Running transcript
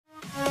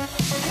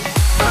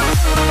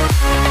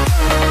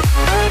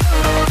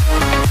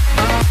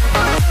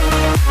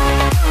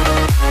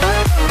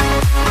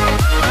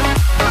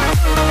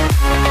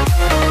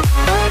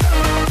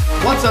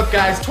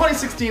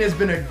2016 has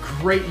been a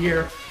great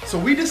year, so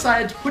we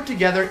decided to put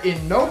together,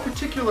 in no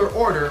particular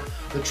order,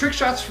 the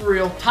Trickshots for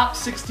Real Top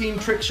 16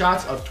 Trick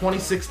Shots of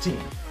 2016.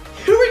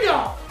 Here we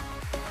go.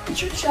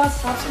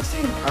 Trickshots Top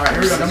 16. All right,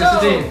 here we go. Number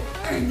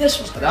 16. This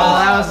was cool.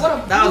 That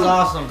was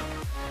awesome.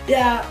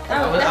 Yeah.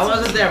 I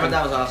wasn't there, but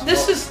that was awesome.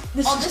 This is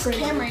crazy.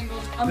 Camera angle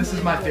is unbelievable. This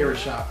is my favorite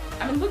shot.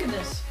 I mean, look at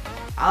this.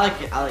 I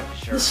like it. I like the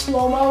shirt. The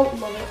slow-mo,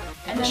 love it.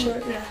 And the then,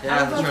 shirt, yeah.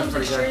 Yeah, the shirt's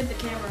pretty straight good. at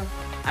the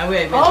camera.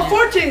 Wait. Oh,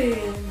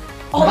 14.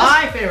 Oh,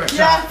 My favorite shot.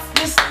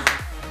 Yeah,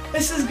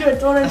 this is good.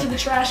 Throw it into the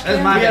trash That's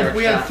can. my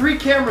We had 3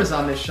 cameras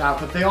on this shot,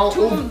 but they all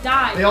Two of them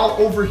died. They all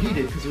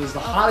overheated because it was the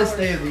hottest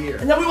day of the year.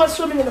 And then we went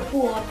swimming in the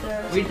pool up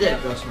there. We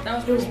did go swimming.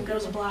 That was It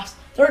was a blast.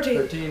 13.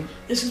 13.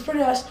 This is pretty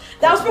nice.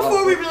 That was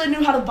before we really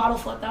knew how to bottle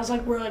flip. That was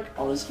like, we're like,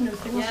 oh, this is a new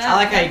thing. Yeah. I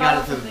like how you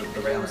got it That to bottle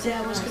the rail.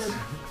 Yeah, it was good.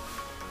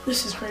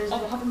 This is crazy. Oh,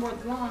 the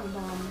hoverboard long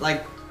bomb.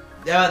 Like,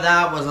 yeah,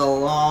 that was a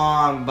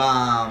long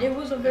bomb. It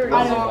was a very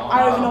I long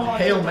don't even know how I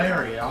Hail did that.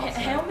 Mary.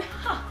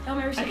 Hail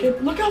Mary. Okay,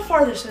 look how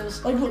far this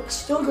is. Like, look,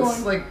 still This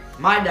is going. like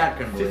My dad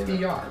couldn't believe 50 it.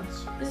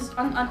 yards. This is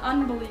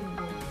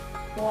unbelievable.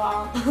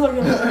 Wow. Look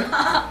at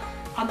that.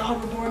 On the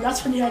hoverboard,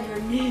 that's when you had your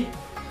knee.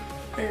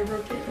 Or your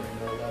rotator.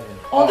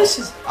 Oh, this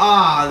is. This is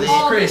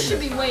Oh, crazy. this should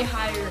be way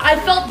higher. I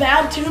felt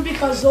bad too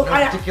because look, No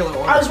particular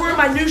order. I was wearing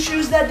my new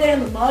shoes that day in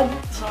the mud,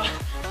 so I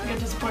got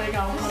disappointed.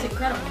 This is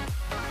incredible.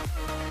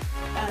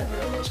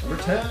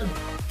 Number 10.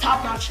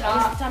 Top notch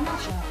shot. Time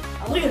out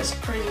shot. Look at this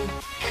crazy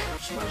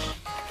swish.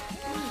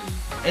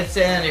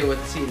 Insanity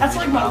with the seat. That's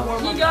like my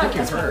warm up. You got it.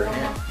 That's my hurt, warm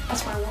yeah. up.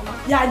 That's my warm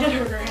up. Yeah, I did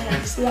hurt her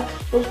hand. You see that?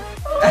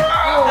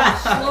 Oh,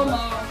 slow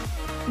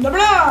mo. Number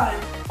 9.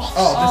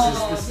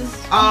 This is.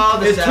 The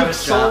It took savage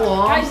so shot.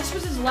 long. Guys, this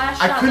was his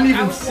last I shot. couldn't like,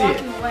 even I was see it.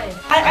 walking away.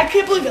 I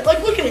can't believe it. Like,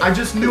 look at it. I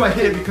just knew I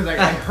hit it because I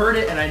heard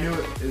it and I knew it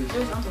It was. was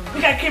unbelievable.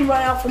 Look, I came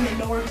right out from the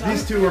nowhere.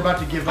 These two were about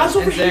to give I was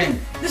up. overheating.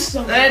 Insane. This is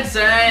unbelievable.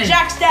 Insane.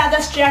 Jack's dad.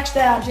 That's Jack's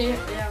dad. Yeah.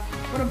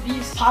 What a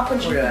beast. Papa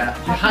Look at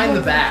that. Behind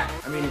the back.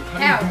 I mean,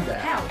 how do you do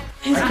that? How?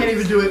 I can't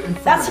even do it in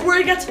front. That's where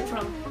he gets it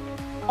from.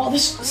 Oh,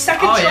 this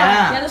second Oh, try.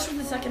 yeah. Yeah, this was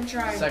the second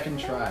try. Second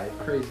try.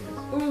 Craziness.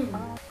 Ooh.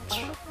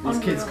 These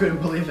kids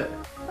couldn't believe it.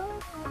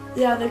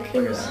 Yeah, they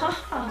could. Look at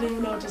I didn't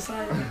even know what to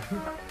say.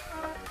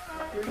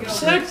 Here we go.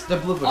 6. The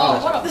blooper.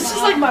 Oh, what a This is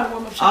bomb. like my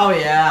warm up shot. Oh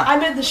yeah. I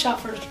made the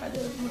shot first. I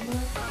did. Remember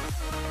that?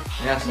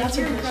 Yes. That's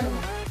a good incredible.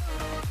 shot.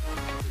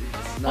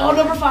 It's Oh, not-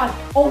 number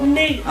 5. Oh,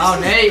 Nate. Oh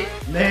This is-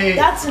 Nate. Nate.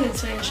 That's an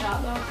insane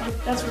shot, though.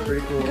 Like, that's really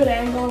pretty cool. good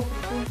angle,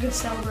 good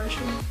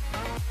celebration.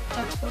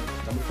 Textbook.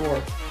 Number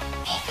 4.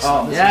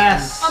 Oh, this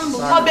Yes. is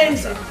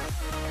Amazing.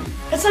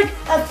 It's like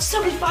a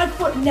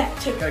 75-foot net,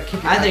 too. Gotta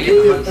kick it. I think it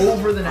it's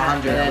over the net.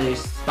 100 at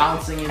least.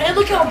 Bouncing in. And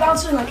look how it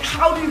bouncing. Like,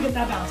 how do you get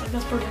that bounce? Like,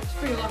 that's perfect. It's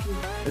pretty lucky.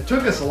 It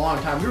took us a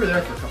long time. We were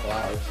there for a couple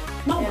hours.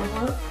 No, we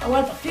weren't. I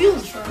went to the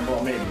fields for it.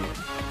 Well, maybe.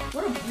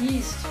 What a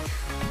beast.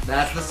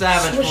 That's the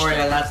savage Swished for you.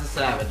 it. That's the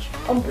savage.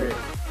 Great.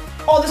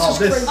 Oh, this Oh, is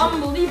this- crazy.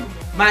 Unbelievable.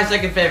 My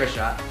second favorite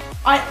shot. It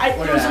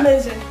Look at was that.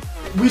 amazing.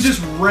 We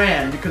just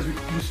ran because we've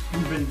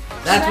been.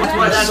 That's That's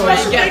what so you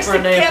Special get thanks for to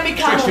a name. Cammy Trick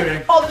Connell.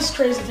 shooting. Oh, this is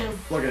crazy, too.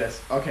 Look at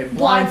this. Okay,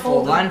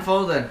 Blindfolded.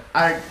 blindfolded.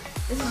 Blindfolded.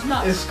 This is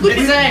nuts. It's Look at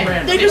completely that.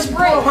 random. They just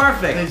broke.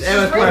 Perfect. They It was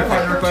just broke perfect.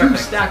 apart. Two Perfect.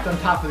 stacked on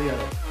top of the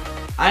other.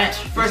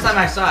 First time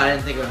I saw it, I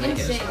didn't think it would make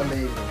Insane. it.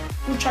 Amazing.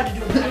 We tried to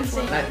do a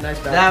backflip. Nice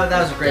back. That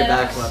was a great Yeah,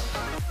 that was-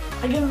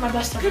 backflip. I give it my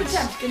best Good efforts.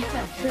 attempt. Good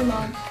attempt. Come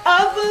on.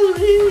 I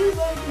believe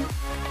I can.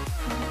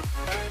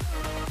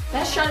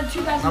 Best shot in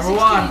 2016. Number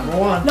 1. Number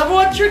 1. Number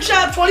 1 trick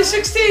shot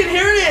 2016.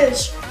 Here it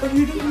is. What are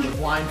you doing?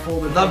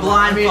 Blindfolded. The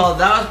blindfold.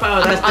 That was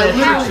probably the best day of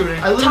trick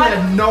shooting. I literally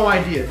had no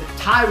idea.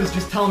 Ty was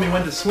just telling me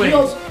when to swing. He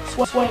goes,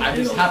 swing. I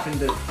just happened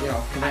to,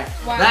 connect.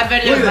 Wow. That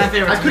video Look is at my this.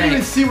 favorite I to couldn't make.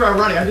 even see where I'm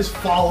running. I just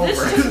fall This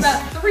over. took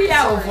about 3 so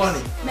hours.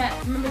 funny.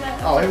 Matt, remember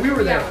that? Oh, we were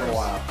 3 there for a hours.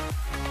 while.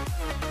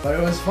 But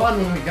it was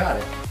fun when we got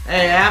it.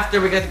 Hey,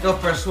 after we got to go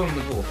for a swim in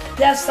the pool.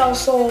 Yes, that was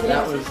so.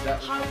 That was.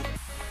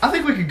 I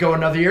think we could go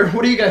another year.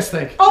 What do you guys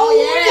think? Oh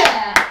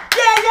Yeah.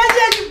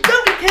 yeah, you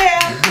double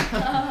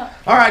can.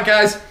 All right,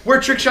 guys. We're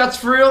Trickshots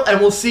for real, and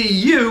we'll see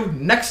you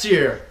next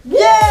year. Yeah.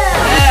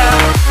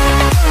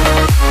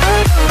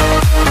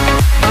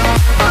 Yeah.